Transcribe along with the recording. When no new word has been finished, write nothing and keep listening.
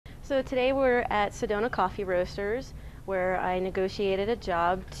So today we're at Sedona Coffee Roasters, where I negotiated a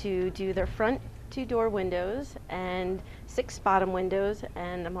job to do their front 2-door windows and 6 bottom windows,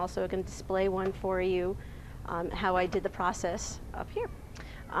 and I'm also going to display one for you, how I did the process up here.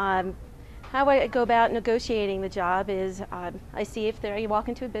 How I go about negotiating the job is I see if you walk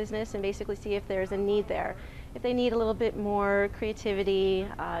into a business and basically see if there's a need there. If they need a little bit more creativity,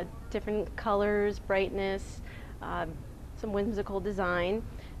 different colors, brightness, some whimsical design.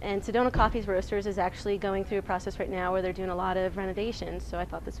 And Sedona Coffee Roasters is actually going through a process right now where they're doing a lot of renovations, so I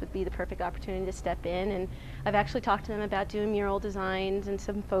thought this would be the perfect opportunity to step in. And I've actually talked to them about doing mural designs and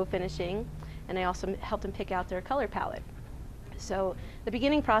some faux finishing, and I also helped them pick out their color palette. So the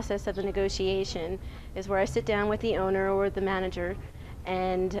beginning process of the negotiation is where I sit down with the owner or the manager,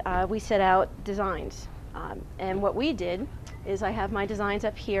 and we set out designs. And what we did is I have my designs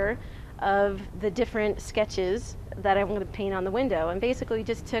up here of the different sketches that I'm going to paint on the window, and basically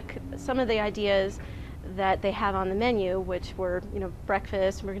just took some of the ideas that they have on the menu, which were,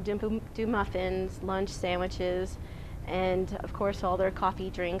 breakfast, we're going to do muffins, lunch, sandwiches, and of course all their coffee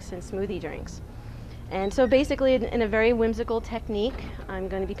drinks and smoothie drinks. And so basically in a very whimsical technique, I'm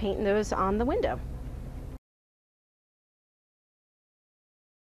going to be painting those on the window.